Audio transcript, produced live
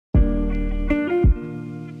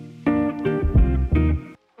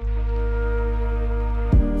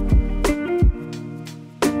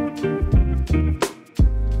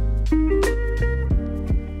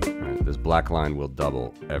black line will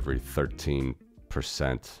double every 13%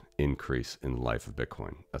 increase in the life of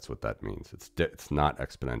Bitcoin. That's what that means. It's not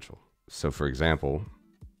exponential. So for example,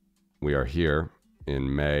 we are here in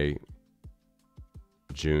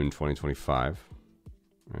June 2025,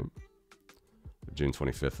 right? June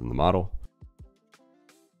 25th in the model.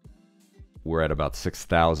 We're at about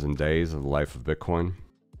 6,000 days of the life of Bitcoin.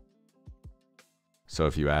 So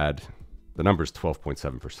if you add, the number is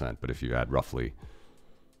 12.7%, but if you add roughly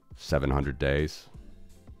 700 days,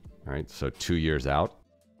 right? So 2 years out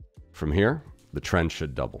from here, the trend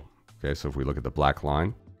should double. Okay, so if we look at the black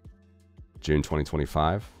line, June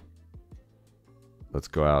 2025, let's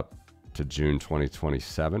go out to June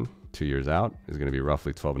 2027, 2 years out, is going to be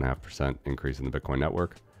roughly 12.5% increase in the Bitcoin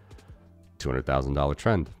network, $200,000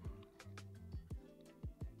 trend.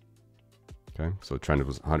 Okay, so the trend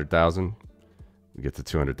was 100,000. We get to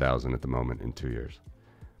 200,000 at the moment in 2 years.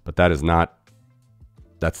 But that's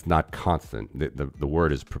not constant. The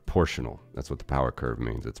word is proportional. That's what the power curve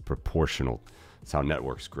means. It's proportional. It's how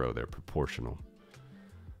networks grow. They're proportional.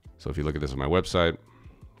 So if you look at this on my website,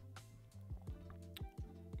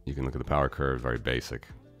 you can look at the power curve, very basic.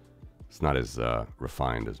 It's not as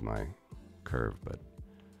refined as my curve, but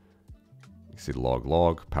you see the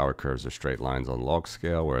log. Power curves are straight lines on log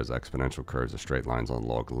scale, whereas exponential curves are straight lines on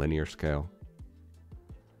log linear scale.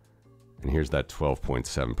 And here's that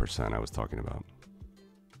 12.7% I was talking about.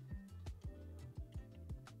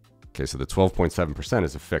 Okay, so the 12.7%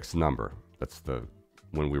 is a fixed number. That's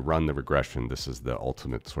when we run the regression, this is the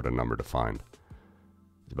ultimate sort of number to find.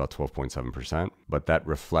 It's about 12.7%, but that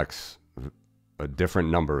reflects a different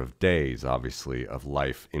number of days, obviously, of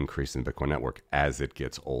life increasing the Bitcoin network as it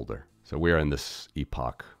gets older. So we are in this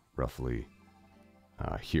epoch, roughly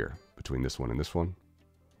here, between this one and this one.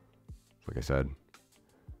 Like I said,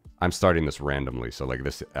 I'm starting this randomly. So like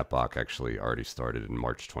this epoch actually already started in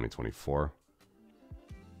March 2024.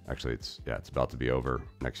 Actually, it's about to be over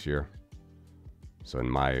next year. So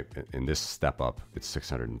in this step up, it's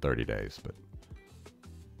 630 days, but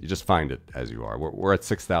you just find it as you are. We're at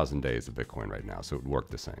 6,000 days of Bitcoin right now, so it would work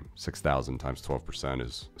the same. 6,000 times 12%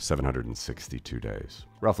 is 762 days.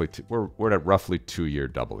 Roughly, we're at roughly 2 year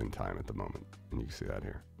doubling time at the moment, and you can see that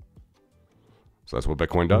here. So that's what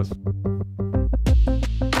Bitcoin does.